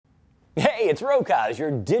Hey, it's Rokosz, your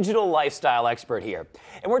digital lifestyle expert here.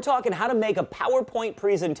 And we're talking how to make a PowerPoint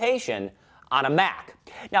presentation on a Mac.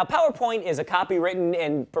 Now, PowerPoint is a copywritten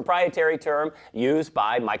and proprietary term used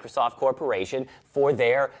by Microsoft Corporation for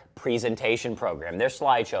their presentation program, their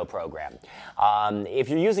slideshow program. If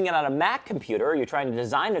you're using it on a Mac computer, you're trying to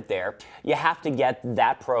design it there, you have to get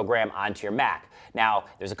that program onto your Mac. Now,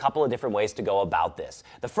 there's a couple of different ways to go about this.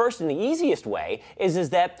 The first and the easiest way is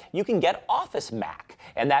that you can get Office Mac,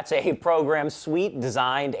 and that's a program suite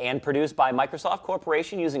designed and produced by Microsoft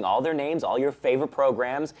Corporation using all their names, all your favorite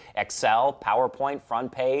programs, Excel, PowerPoint,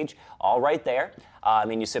 front page, all right there.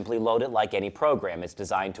 And you simply load it like any program. It's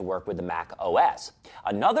designed to work with the Mac OS.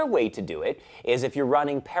 Another way to do it is if you're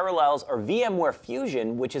running Parallels or VMware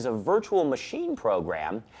Fusion, which is a virtual machine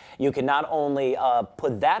program, you can not only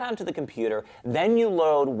put that onto the computer, then you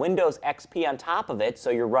load Windows XP on top of it, so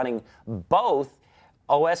you're running both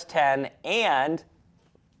OS X and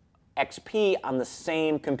XP on the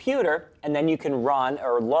same computer, and then you can run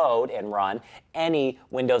or load and run any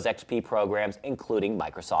Windows XP programs, including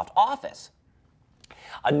Microsoft Office.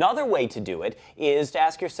 Another way to do it is to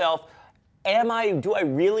ask yourself, do I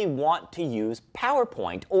really want to use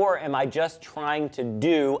PowerPoint, or am I just trying to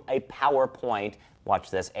do a PowerPoint, watch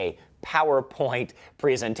this, a PowerPoint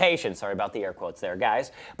presentation. Sorry about the air quotes there,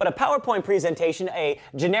 guys. But a PowerPoint presentation, a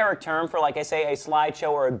generic term for, like I say, a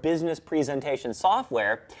slideshow or a business presentation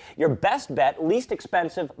software, your best bet, least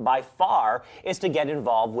expensive by far, is to get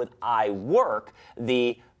involved with iWork,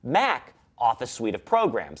 the Mac Office suite of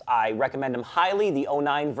programs. I recommend them highly. The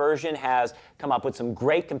 09 version has come up with some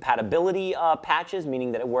great compatibility patches,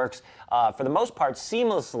 meaning that it works for the most part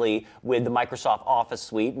seamlessly with the Microsoft Office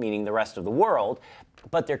suite, meaning the rest of the world.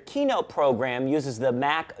 But their Keynote program uses the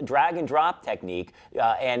Mac drag and drop technique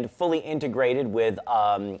and fully integrated with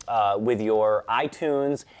your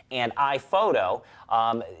iTunes and iPhoto.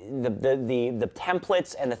 The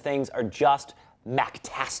templates and the things are just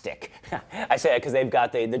Mac-tastic. I say that because they've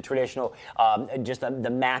got the traditional, just the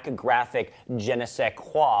Mac graphic je ne sais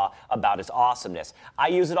quoi about its awesomeness. I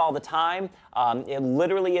use it all the time. It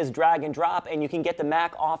literally is drag and drop, and you can get the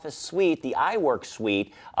Mac Office suite, the iWork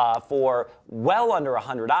suite, for well under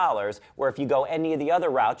 $100, where if you go any of the other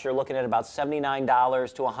routes, you're looking at about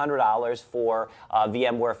 $79 to $100 for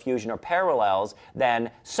VMware Fusion or Parallels, then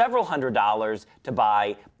several $100s to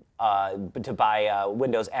buy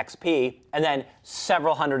Windows XP, and then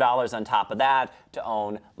several $100s on top of that to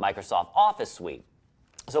own Microsoft Office Suite.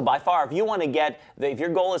 So by far, if your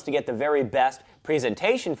goal is to get the very best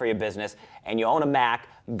presentation for your business and you own a Mac,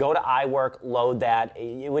 go to iWork, load that.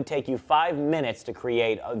 It would take you 5 minutes to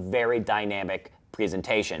create a very dynamic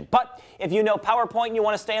presentation. But if you know PowerPoint and you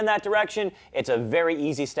want to stay in that direction, it's a very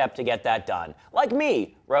easy step to get that done. Like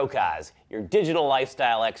me, Rokosz, your digital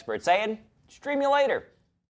lifestyle expert, saying, stream you later.